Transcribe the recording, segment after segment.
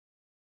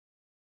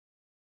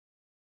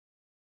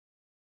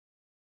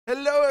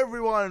Hello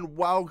everyone,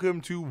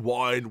 welcome to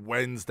Wine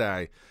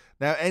Wednesday.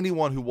 Now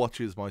anyone who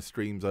watches my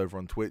streams over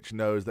on Twitch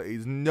knows that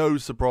it's no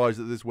surprise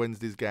that this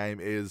Wednesday's game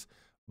is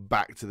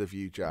Back to the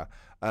Future.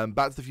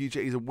 Back to the Future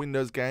is a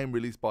Windows game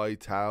released by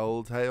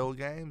Telltale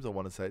Games. I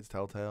want to say it's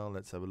Telltale,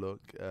 let's have a look.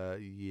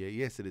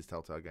 Yes it is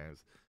Telltale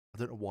Games. I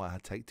don't know why I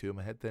had Take Two in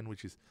my head then,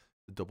 which is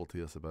a double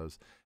T I suppose.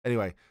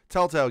 Anyway,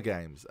 Telltale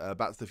Games,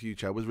 Back to the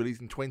Future was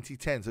released in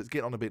 2010, so it's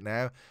getting on a bit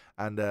now.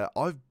 And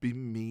I've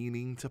been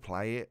meaning to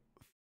play it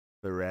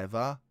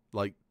forever,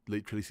 like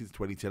literally since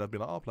 2010. I've been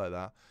like, I'll play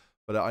that,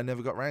 but I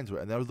never got around to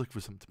it. And then I was looking for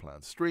something to play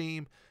on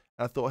stream,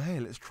 and I thought, hey,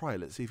 let's try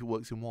it. Let's see if it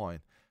works in Wine.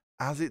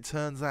 As it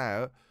turns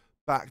out,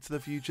 Back to the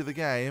Future, the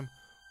game,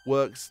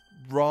 works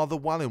rather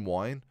well in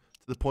Wine,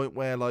 to the point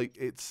where like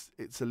it's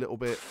a little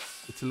bit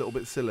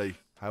silly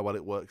how well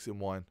it works in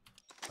Wine.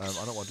 I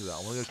don't want to do that.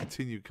 I want to go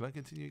continue. Can I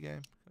continue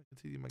game? Can I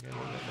continue my game?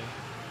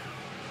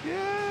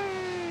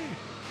 Yay!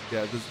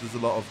 Yeah, there's a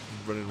lot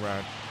of running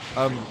around.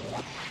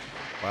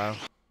 Wow.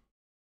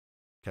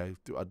 Okay,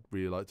 I'd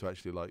really like to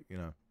actually, like, you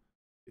know,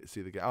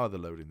 see the game. Oh, they're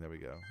loading. There we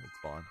go. It's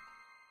fine.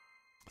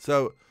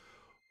 So,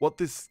 what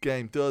this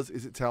game does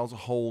is it tells a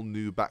whole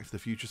new Back to the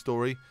Future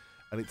story,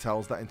 and it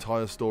tells that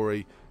entire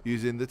story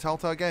using the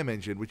Telltale game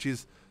engine, which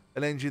is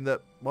an engine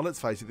that, well, let's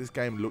face it, this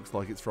game looks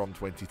like it's from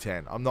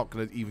 2010. I'm not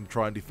going to even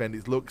try and defend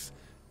its looks.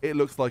 It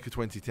looks like a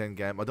 2010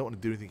 game. I don't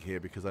want to do anything here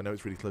because I know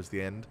it's really close to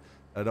the end.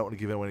 I don't want to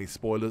give anyone any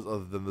spoilers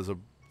other than there's a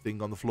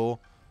thing on the floor.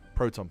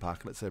 Proton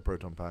pack. Let's say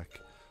proton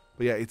pack.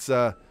 But yeah, it's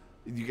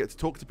you get to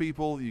talk to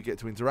people, you get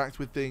to interact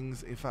with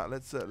things. In fact,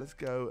 let's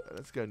go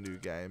new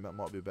game. That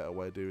might be a better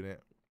way of doing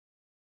it.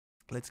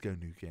 Let's go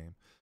new game.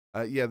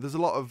 Yeah, there's a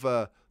lot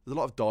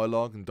of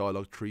dialogue and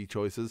dialogue tree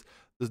choices.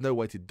 There's no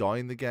way to die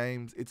in the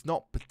games. It's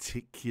not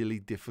particularly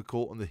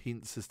difficult, and the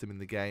hint system in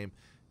the game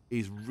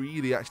is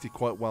really actually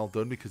quite well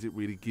done because it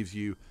really gives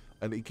you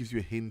a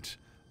hint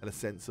and a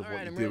sense of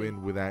what you're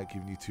doing without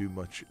giving you too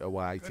much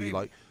away. So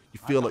you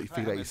feel like you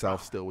figure out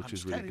yourself still, which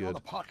is really good.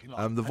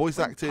 The voice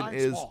acting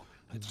is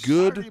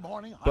good,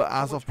 but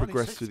as I've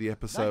progressed through the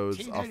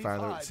episodes, I've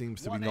found that it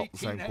seems to be not the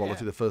same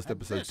quality. The first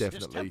episode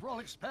definitely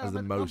has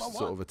the most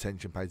sort of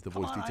attention paid to the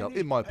voice detail,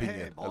 in my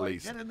opinion, at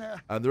least.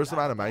 And there are some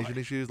animation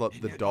issues,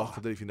 like the dog. I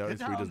don't know if you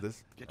noticed who does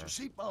this. He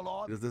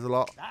does this a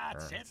lot.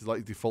 It's like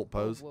his default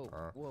pose.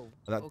 And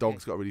that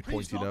dog's got a really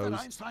pointy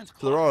nose.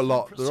 So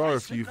there are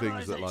a few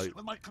things that, like,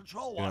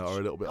 you know, are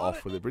a little bit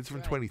off with it. But it's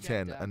from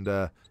 2010,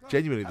 and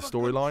genuinely the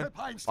storyline.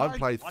 I've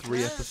played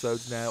 3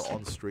 episodes now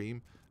on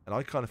stream, and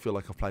I kind of feel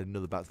like I've played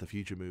another Back to the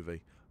Future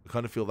movie. I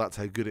kind of feel that's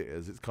how good it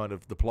is. It's kind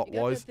of, the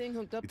plot-wise,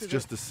 it's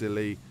just as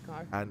silly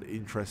and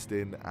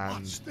interesting,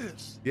 and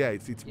yeah,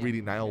 it's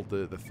really nailed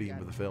the theme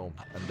of the film,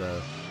 and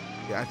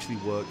it actually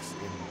works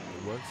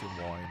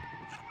in Wine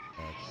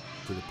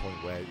to the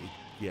point where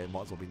it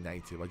might as well be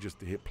native. I just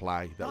hit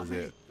play, that was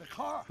it.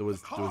 There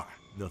was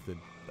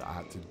nothing that I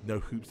had to, no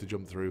hoops to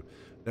jump through,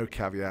 no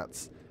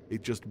caveats.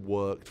 It just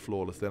worked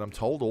flawlessly. And I'm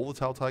told all the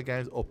Telltale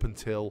games up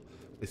until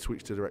they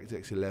switched to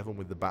DirectX 11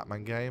 with the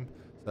Batman game.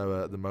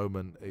 So at the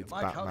moment, it's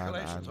Batman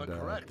and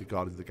the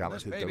Guardians of the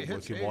Galaxy that don't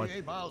work in Wine.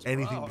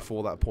 Anything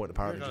before that point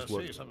apparently just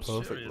works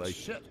perfectly.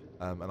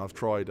 And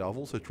I've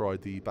also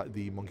tried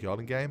the Monkey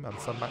Island game and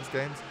Sun Max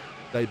games.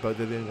 They're the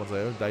only ones I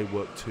own. They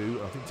work too.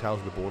 And I think Tales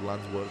of the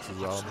Borderlands works as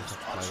well. I'm going to have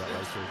to play that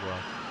later as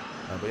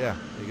well. But yeah,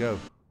 there you go.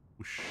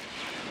 Whoosh.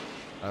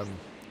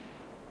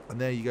 And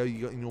there you go,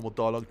 you got your normal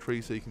dialogue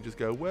tree, so you can just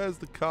go, where's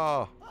the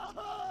car? What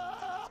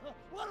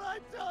did I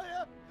tell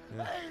you?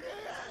 Yeah. Hey,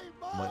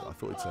 I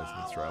thought he'd say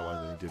something straight away,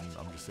 then he didn't.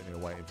 I'm just sitting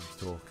here waiting for him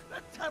to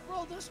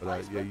talk.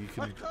 But yeah, you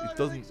can,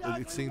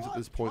 it seems at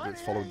this point that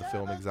it's following the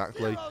film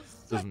exactly.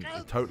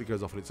 It totally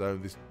goes off on its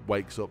own. This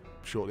wakes up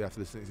shortly after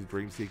this, it's a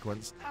dream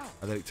sequence,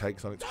 and then it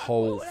takes on its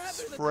whole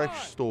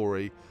fresh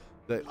story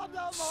that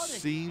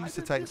seems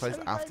to take place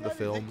after the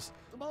films.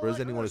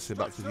 Whereas anyone who's seen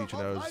Back to the Future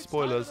knows,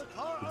 spoilers,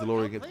 the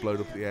DeLorean gets blown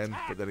up at the end,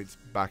 but then it's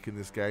back in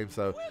this game.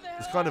 So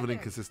there's kind of an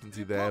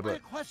inconsistency there, but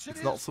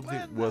it's not something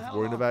worth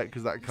worrying about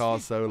because that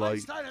car's so,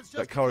 like,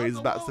 that car is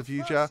Back to the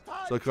Future.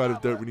 So I kind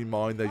of don't really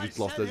mind. They just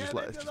lost. They're just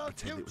like, let's just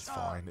pretend it was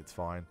fine. It's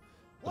fine.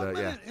 But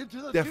yeah,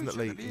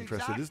 definitely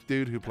interesting. This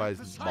dude who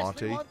plays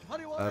Marty,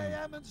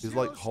 his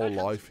like whole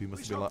life, he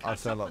must have been like, I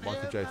sound like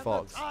Michael J.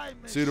 Fox.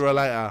 Sooner or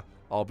later,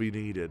 I'll be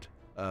needed.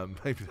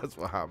 Maybe that's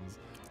what happens.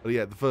 But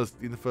yeah,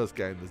 in the first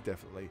game, there's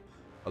definitely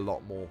a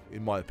lot more,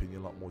 in my opinion,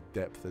 a lot more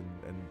depth and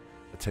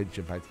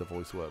attention paid to the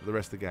voice work. The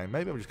rest of the game,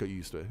 maybe I've just got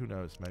used to it. Who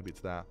knows? Maybe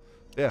it's that.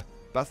 Yeah,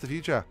 that's the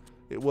future.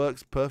 It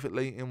works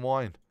perfectly in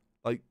Wine,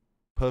 like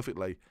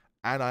perfectly,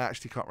 and I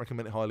actually can't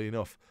recommend it highly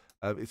enough.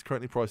 It's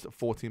currently priced at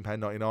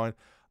 £14.99.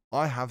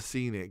 I have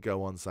seen it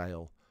go on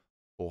sale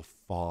for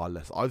far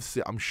less.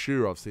 I'm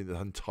sure I've seen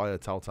the entire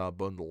Telltale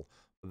bundle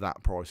for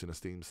that price in a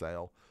Steam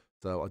sale.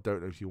 So I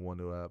don't know if you want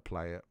to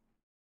play it.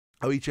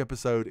 Oh, each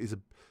episode is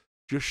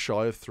just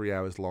shy of 3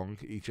 hours long,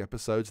 each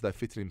episode, so they're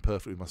fitting in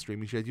perfectly with my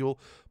streaming schedule.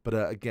 But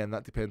again,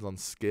 that depends on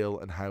skill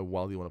and how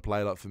well you want to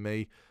play. Like for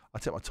me, I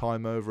take my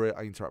time over it.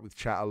 I interact with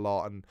chat a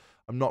lot, and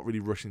I'm not really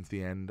rushing to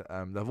the end.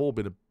 They've all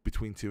been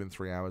between 2 and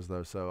 3 hours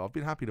though, so I've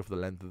been happy enough for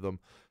the length of them.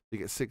 You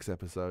get 6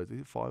 episodes.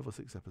 Is it 5 or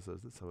 6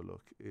 episodes? Let's have a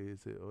look.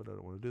 Is it? Oh, I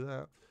don't want to do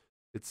that.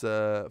 It's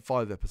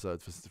 5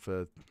 episodes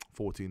for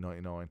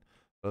 $14.99.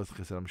 Like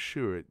I said, I'm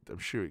sure it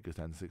goes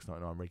down to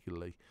 $6.99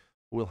 regularly.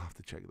 We'll have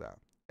to check that.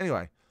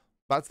 Anyway,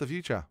 that's the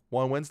future.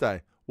 Wine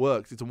Wednesday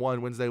works. It's a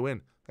Wine Wednesday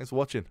win. Thanks for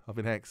watching. I've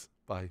been Hex.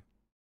 Bye.